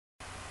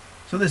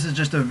So this is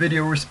just a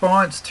video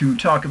response to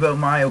talk about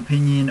my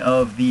opinion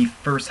of the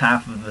first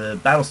half of the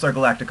Battlestar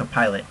Galactica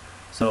pilot.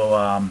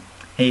 So,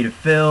 hey to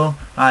Phil,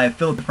 hi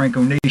Philip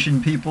DeFranco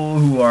Nation people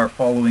who are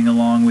following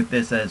along with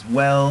this as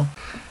well.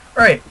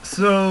 Alright,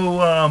 so,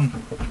 I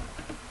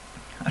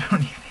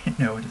don't even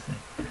know what to say.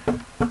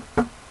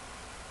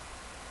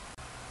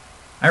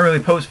 I don't really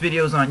post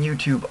videos on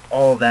YouTube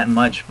all that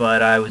much,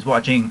 but I was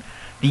watching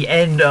the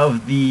end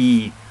of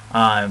the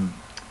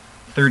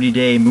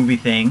 30-day movie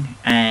thing,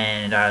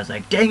 and I was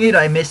like, dang it,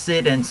 I missed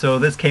it, and so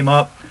this came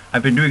up.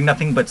 I've been doing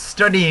nothing but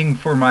studying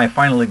for my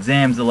final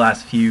exams the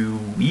last few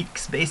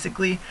weeks,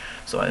 basically,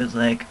 so I was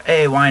like,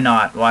 hey, why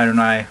not? Why don't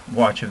I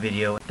watch a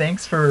video?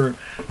 Thanks for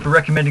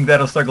recommending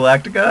Battlestar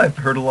Galactica. I've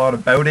heard a lot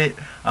about it.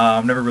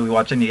 I've never really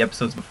watched any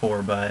episodes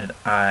before, but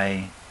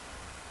actually,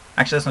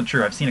 that's not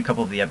true. I've seen a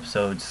couple of the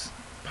episodes,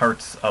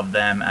 parts of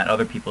them at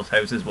other people's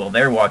houses while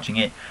they're watching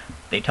it.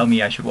 They tell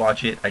me I should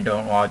watch it, I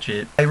don't watch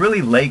it. I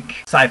really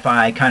like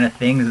sci-fi kind of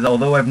things,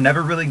 although I've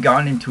never really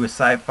gone into a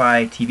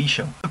sci-fi TV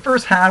show. The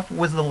first half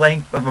was the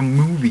length of a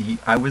movie.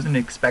 I wasn't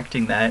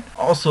expecting that.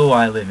 Also,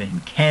 I live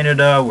in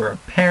Canada, where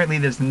apparently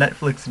this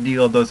Netflix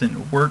deal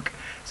doesn't work,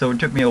 so it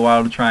took me a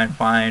while to try and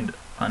find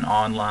an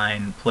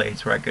online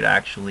place where I could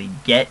actually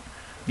get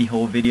the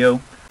whole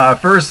video. The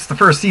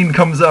first scene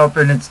comes up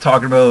and it's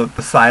talking about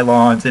the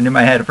Cylons, and in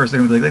my head, the first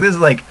thing was like, this is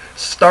like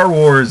Star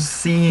Wars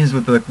scenes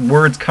with the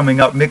words coming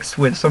up mixed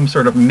with some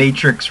sort of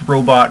Matrix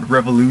robot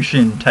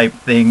revolution type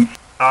thing.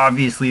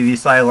 Obviously,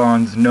 these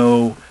Cylons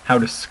know how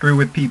to screw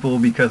with people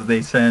because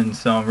they send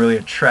some really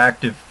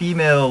attractive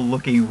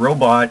female-looking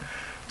robot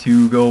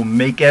to go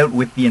make out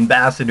with the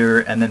ambassador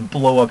and then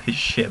blow up his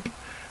ship.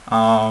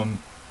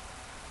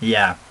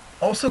 Yeah.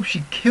 Also,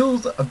 she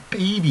kills a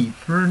baby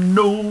for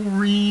no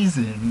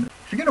reason.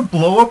 If you're gonna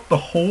blow up the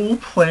whole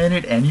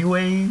planet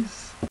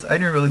anyways, I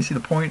didn't really see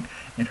the point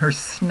in her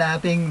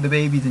snapping the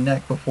baby's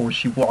neck before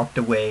she walked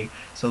away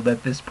so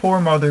that this poor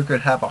mother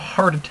could have a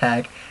heart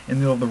attack in the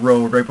middle of the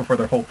road right before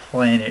their whole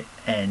planet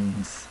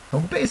ends. So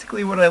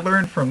basically what I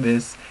learned from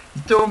this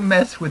is don't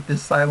mess with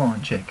this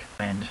Cylon chick.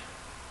 And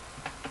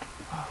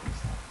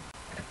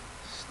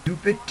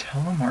stupid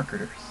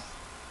telemarketers.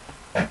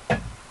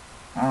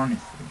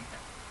 Honestly.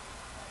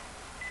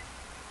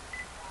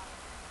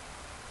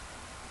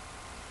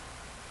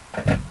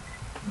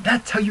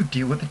 That's how you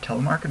deal with a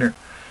telemarketer.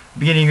 The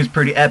beginning is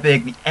pretty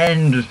epic. The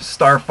end,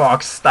 Star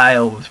Fox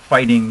style,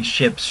 fighting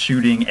ships,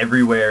 shooting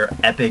everywhere,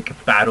 epic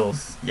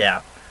battles.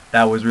 Yeah,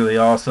 that was really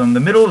awesome.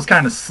 The middle was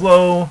kind of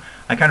slow.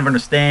 I kind of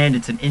understand.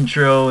 It's an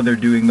intro. They're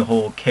doing the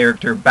whole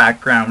character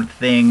background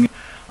thing.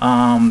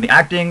 The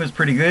acting was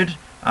pretty good.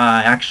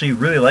 I actually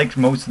really liked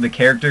most of the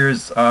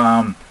characters.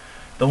 The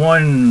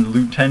one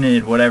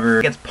lieutenant,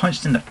 whatever, gets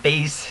punched in the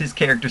face. His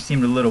character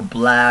seemed a little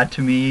blah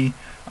to me.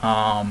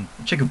 The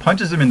chick who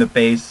punches him in the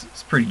face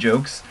is pretty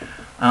jokes.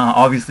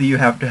 Obviously you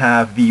have to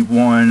have the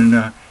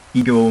one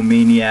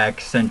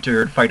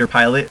egomaniac-centered fighter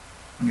pilot.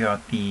 You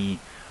got the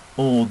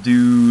old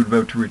dude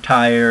about to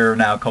retire,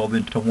 now called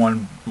into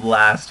one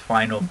last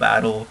final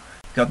battle.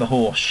 You got the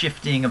whole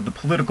shifting of the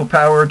political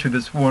power to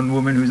this one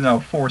woman who's now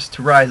forced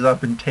to rise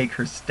up and take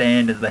her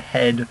stand as the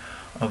head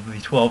of the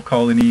 12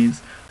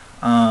 colonies.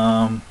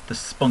 The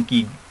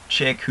spunky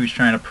chick who's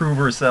trying to prove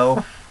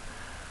herself.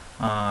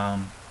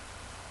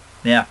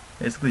 Yeah,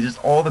 basically just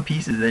all the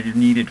pieces that are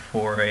needed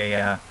for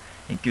a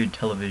good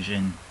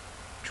television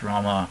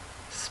drama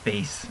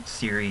space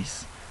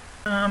series.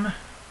 I don't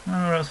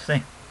know what else to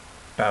say.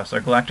 Battlestar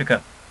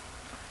Galactica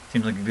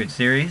seems like a good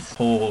series.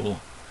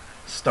 Whole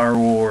Star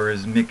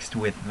Wars mixed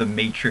with the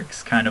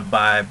Matrix kind of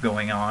vibe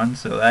going on,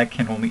 so that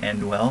can only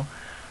end well.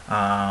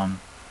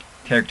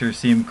 Characters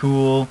seem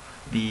cool.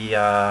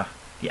 The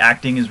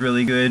acting is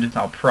really good.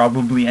 I'll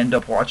probably end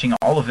up watching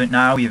all of it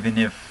now, even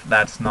if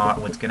that's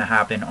not what's going to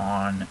happen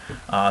on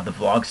the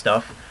vlog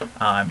stuff.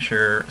 I'm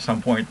sure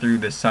some point through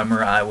this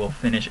summer I will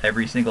finish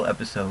every single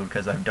episode,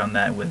 because I've done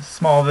that with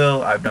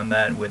Smallville, I've done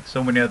that with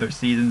so many other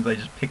seasons. I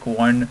just pick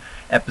one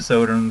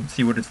episode and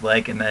see what it's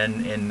like, and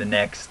then in the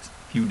next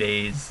few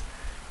days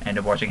end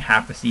up watching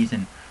half the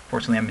season.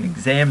 Fortunately, I'm in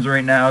exams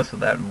right now, so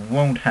that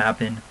won't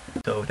happen.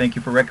 So thank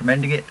you for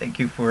recommending it. Thank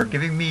you for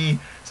giving me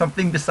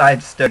something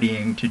besides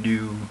studying to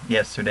do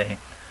yesterday.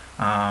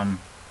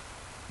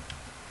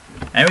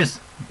 Anyways,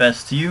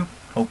 best to you.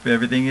 Hope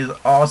everything is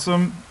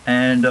awesome,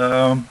 and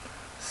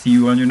see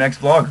you on your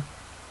next vlog.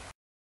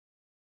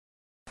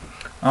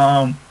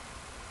 What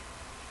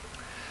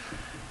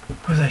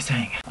was I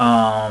saying?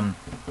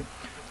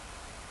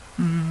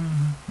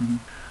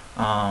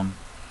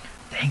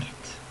 Dang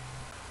it.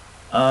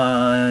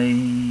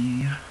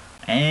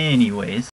 Anyways.